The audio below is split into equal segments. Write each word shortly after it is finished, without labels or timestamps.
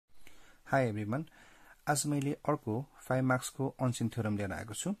High everyone आज मैले अर्को 5 मार्क्स को अनसिन थ्योरम लिएर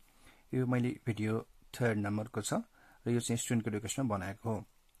आएको छु। यो मैले भिडियो 3rd नम्बरको छ र यो चाहिँ स्टुडेन्टको रिक्वेस्टमा बनाएको हो।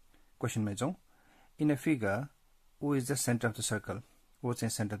 क्वेशनमा जाउँ। In a figure O is the centre of the circle. O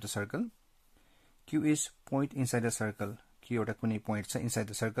चाहिँ centre of the circle. Q is point inside the circle. Q एउटा कुनै पोइन्ट छ inside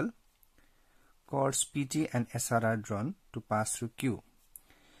the circle. Curds PT and SR are drawn to pass through Q।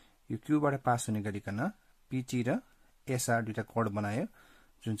 यो Q बाट pass हुने गरिकन PT र SR दुईटा कर्ड बनायो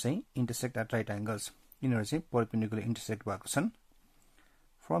जुन चाहिँ इंटरसेक्ट एट राइट एंगल्स। यिनीहरु चाहिँ परपेंडिकुलर इंटरसेक्ट भएको छन्।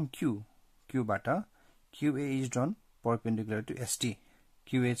 फ्रम Q बाट QA is drawn perpendicular to ST।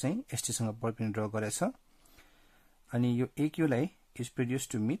 QA चाहिँ ST सँग परपेंडिकुलर ड्रा गरेछ। अनि यो AQ लाई is produce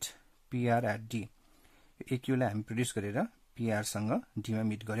to meet PR at D। यो AQ लाई हामी प्रोड्युस गरेर PR सँग D मा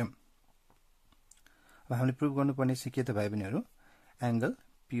मिट गर्यौं। अब हामीले प्रुभ गर्नुपर्ने चाहिँ के त भाइ बहिनीहरु, एंगल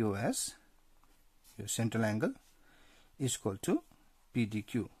POS यो central angle is equal to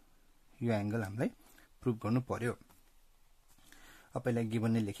PDQ। यो एंगल हामीलाई प्रुभ गर्नु पर्यो। अब पहिला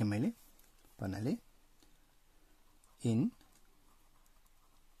गिवन नै लेखे मैले भन्नाले in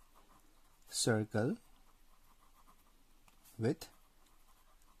circle with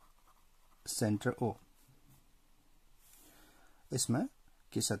centre O। यसमा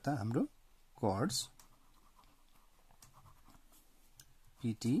के छ त हाम्रो कर्ड्स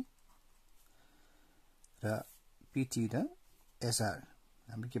PT र SR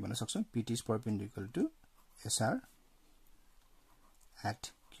हामीले के भन्न सक्छौं, PT is perpendicular to SR at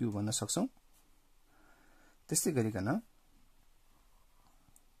Q भन्न सक्छौं। त्यस्तै गरिकन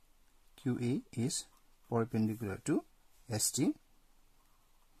QA is perpendicular to ST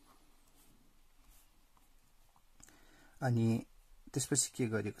अनि त्यसपछि के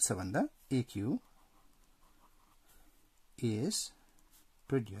गरेको छ भन्दा AQ is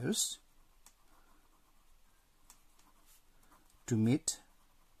produced to meet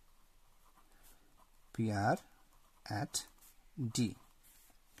PR at D।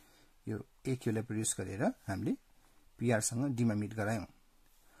 यो AQ लाई प्रोड्युस गरेर हामीले PR सँग D मा मिट गरायौं।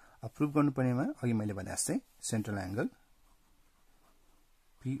 अब प्रुभ गर्नुपर्नेमा अघि मैले भने जस्तै central angle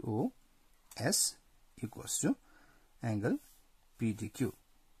POS equals to angle PDQ।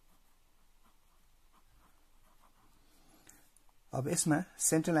 अब यसमा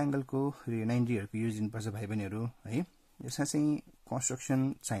सेन्ट्रल एंगल को 90 डिग्रीहरुको युज दिनुपर्छ भाइ बहिनीहरु है। यसमा चाहिँ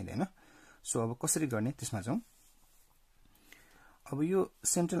कन्स्ट्रक्सन चाहिँदैन। सो अब कसरी गर्ने त्यसमा जाउँ। अब यो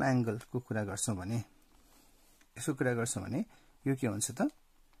सेन्ट्रल एंगल को कुरा गर्छौं भने, यसको कुरा गर्छौं भने यो के हुन्छ त,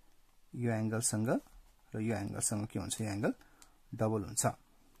 यो एंगल सँग र यो एंगल सँग के हुन्छ, यो एंगल डबल हुन्छ।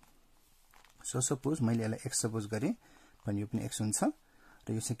 सो सपोज मैले यसलाई x सपोज गरे भने यो पनि x हुन्छ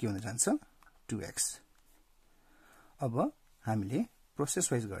र यो चाहिँ के हुन जान्छ 2x। अब हामीले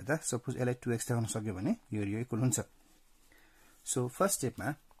प्रोसेस वाइज गर्दा सपोज यसलाई 2x देखाउन सक्यो भने यो इक्वल हुन्छ। सो फर्स्ट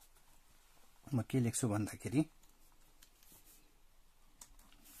स्टेपमा म के लेख्छु भन्दाखेरि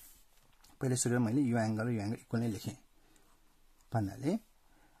पहिले सुरुमा मैले यो एंगल र यो एंगल इक्वल नै लेखे भन्नाले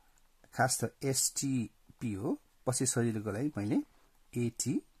खास त STP हो, पछि सजिलोको लागि मैले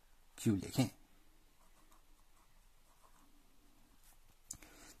ATQ लेखे।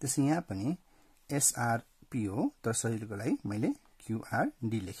 त्यसै यहाँ पनि SRP हो, तर सजिलोको लागि मैले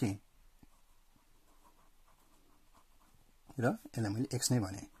QRD लेखे र यसलाई मैले x नै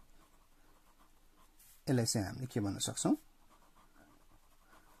भने। यसलाई चाहिँ हामीले के भन्न सक्छौं,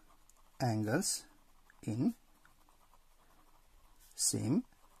 angles in same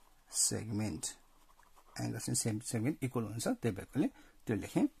segment. Angles in same segment equal हुन्छ, त्यही भएकोले त्यो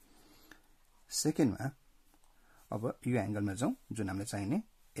लेखे। सेकेन्डमा अब यो एंगलमा जाउँ जुन हामीलाई चाहिने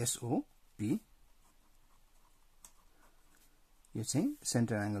SOP। यो चाहिँ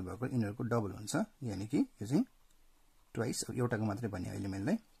सेन्टर एंगल भएको यिनीहरुको डबल हुन्छ, यानी कि यो चाहिँ ट्वाइस। अब एउटाको मात्रै भने अहिले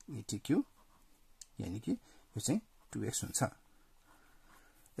मैले ATQ, यानी कि यो चाहिँ 2x हुन्छ।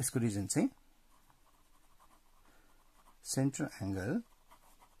 यसको रिजन चाहिँ सेन्टर एंगल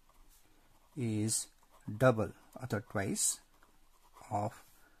इज डबल अथवा twice of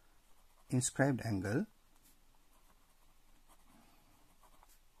inscribed angle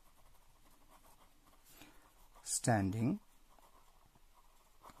standing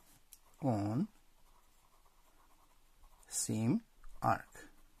on same arc।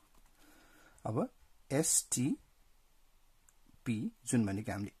 अब STP जुन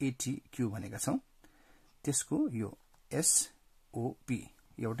भनेको हामीले ATQ भनेका छौं, त्यसको यो SOP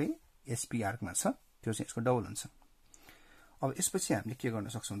एउटै SP आर्क मा छ, त्यो चाहिँ यसको डबल हुन्छ। अब यसपछि हामीले के गर्न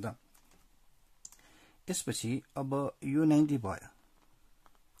सक्छौं त, यसपछि अब यो 90 भयो,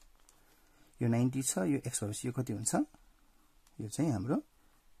 यो 90 छ, यो x भएपछि यो कति हुन्छ, यो चाहिँ हाम्रो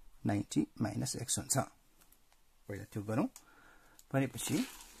 90 - x हुन्छ। पहिला त्यो गरौँ। भनेपछि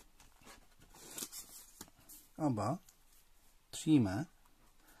अब 3 मा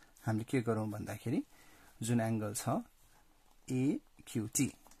हामीले के गरौं भन्दाखेरि जुन एंगल छ AQT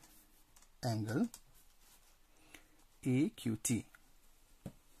angle AQT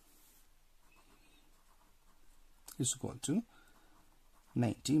is equal to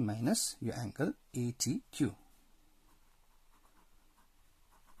 90 minus your angle ATQ.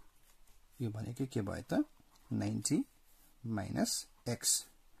 यो भनेको के भयो त 90 minus x.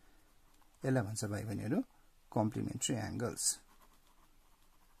 यसलाई भन्छ भाइ बहिनीहरु complementary angles.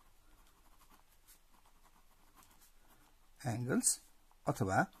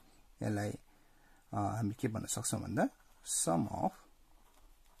 अथवा यसलाई हामी के भन्न सक्छौं भन्दा sum of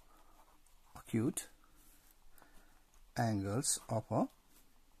acute angles of a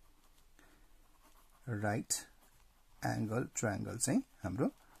right angle triangle चाहिँ हाम्रो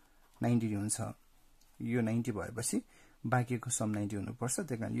 90 डिग्री हुन्छ यो 90 भएपछि बाँकीको सम 90 हुनु पर्छ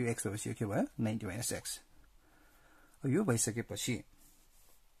त्यसकारण यो x भएपछि यो के भयो 90 minus x यो भइसकेपछि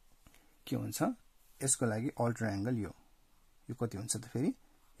के हुन्छ यसको लागि अल्टर एंगल यो कति हुन्छ त फेरि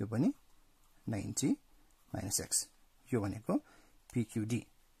यो पनि 90 minus x यो भनेको PQD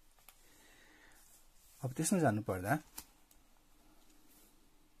अब त्यसमा जानु पर्दा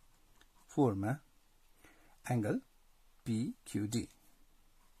 4 मा एंगल PQD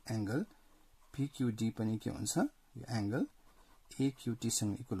पनि के हुन्छ यो एंगल AQT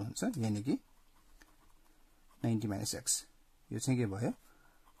सँग इक्वल हुन्छ यानी कि 90 minus x यो चाहिँ के भयो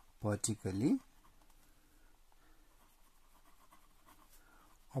vertically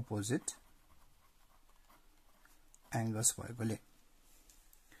opposite angles भएकोले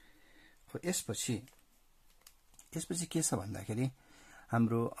यसपछि के छ भन्दाखेरि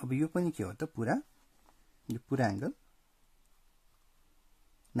हाम्रो अब यो पनि के हो त यो पुरा एंगल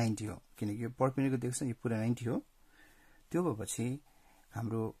 90 हो किनकि यो परपेंडिकुलर देख्छ यो पुरा 90 हो त्यो भएपछि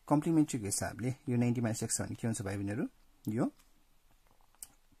हाम्रो कम्प्लिमेन्ट्रीको हिसाबले यो 90 minus x भने के हुन्छ भाइ बहिनीहरु यो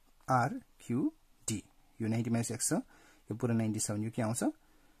RQD यो 90 minus x छ यो पुरा 90 छ भने यो के आउँछ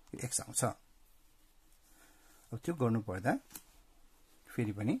यो x आउँछ अब त्यो गर्नु पर्दा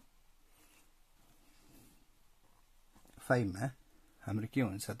फेरि पनि 5 मा हाम्रो के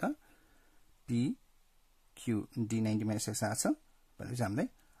हुन्छ त PQD 90 minus x आछ भनेपछि हामीलाई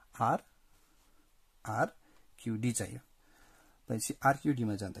RQD चाहियो भनेपछि RQD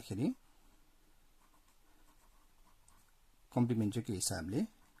मा जाँदाखेरि कम्प्लिमेन्ट्रीको हिसाबले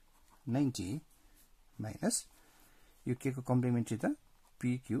 90 माइनस यो के को कम्प्लिमेन्ट्री त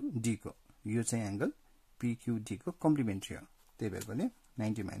PQD को यो चाहिँ एंगल PQD को कम्प्लिमेन्ट्री हो त्यही भएकोले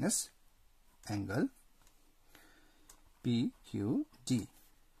 90 माइनस एंगल PQD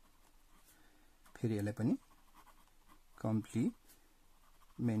फेरि यसलाई पनि कम्प्लिमेन्टरी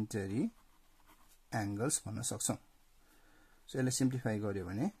एंगल्स भन्न सक्छौं सो यसलाई सिम्प्लिफाई गर्यो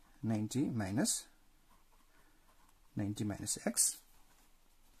भने 90 minus x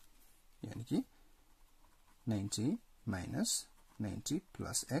यानी कि 90 minus 90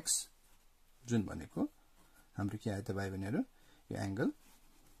 plus x जुन भनेको हाम्रो के आयो त भाइ बहिनीहरु यो एंगल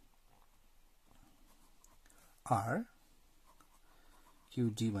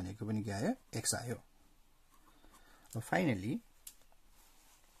RQD भनेको पनि के आयो x आयो अब फाइनली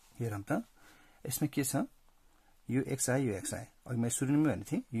हेरौं त यसमा के छ यो x आयो यो x आयो अघि मैले सुरुमै भने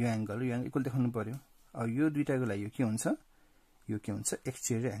थिए यो एंगल इक्वल देखाउनु पर्यो अब यो दुईटाको लागि यो के हुन्छ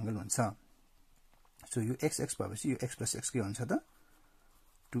एक्सटेरियर एंगल हुन्छ सो यो x भएपछि यो x plus x के हुन्छ त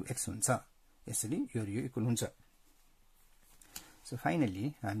 2x हुन्छ यसरी यो इक्वल हुन्छ सो फाइनली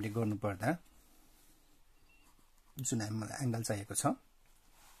हामीले गर्नु पर्दा जुन हामीलाई एंगल चाहिएको छ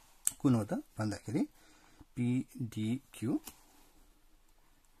कुन हो त भन्दाखेरि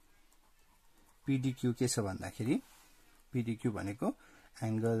PDQ के छ भन्दाखेरि PDQ भनेको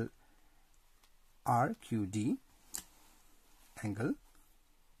angle RQD angle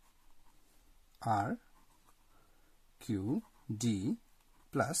RQD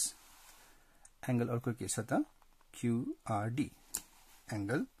plus angle अर्को के छ त QRD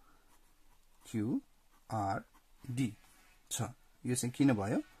एंगल QRD छ यो चाहिँ किन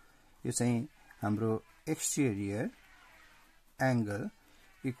भयो यो चाहिँ हाम्रो exterior angle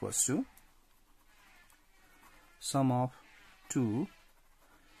equals to sum of two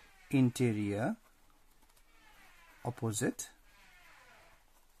interior opposite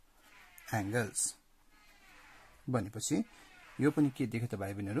angles भनेपछि यो पनि के देख्यो त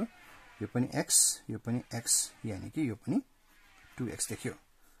भाइ बहिनीहरु यो पनि x यानी कि यो पनि 2x देख्यो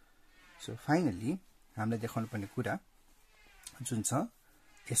सो फाइनली हामीले देखाउनु पर्ने कुरा जुन छ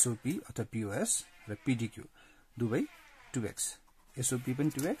SOP अथवा POS र PDQ दुवै 2x SOP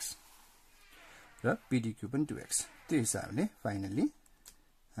पनि 2x र PDQ पनि 2x त्यो हिसाबले फाइनली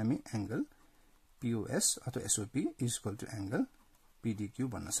हामी एंगल POS अथवा SOP is equal to angle PDQ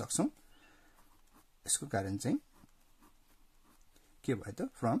भन्न सक्छौं। यसको कारण चाहिँ के भयो त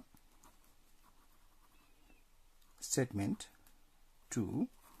फ्रम स्टेटमेन्ट 2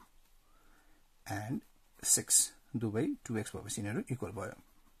 एन्ड 6 दुवै 2x भएपछि यिनीहरु इक्वल भयो।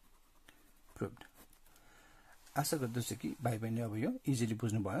 प्रुभड। आशा गर्दछु कि भाइ बहिनीले अब यो इजिली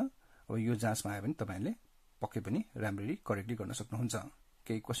बुझ्नु भयो। अब यो जाँचमा आयो भने तपाईहरुले पक्कै पनि राम्ररी करेक्टली गर्न सक्नुहुन्छ।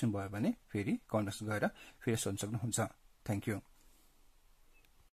 केही क्वेशन भयो भने फेरि कमेन्ट्स गएर फेरि सोध्न सक्नुहुन्छ। Thank you.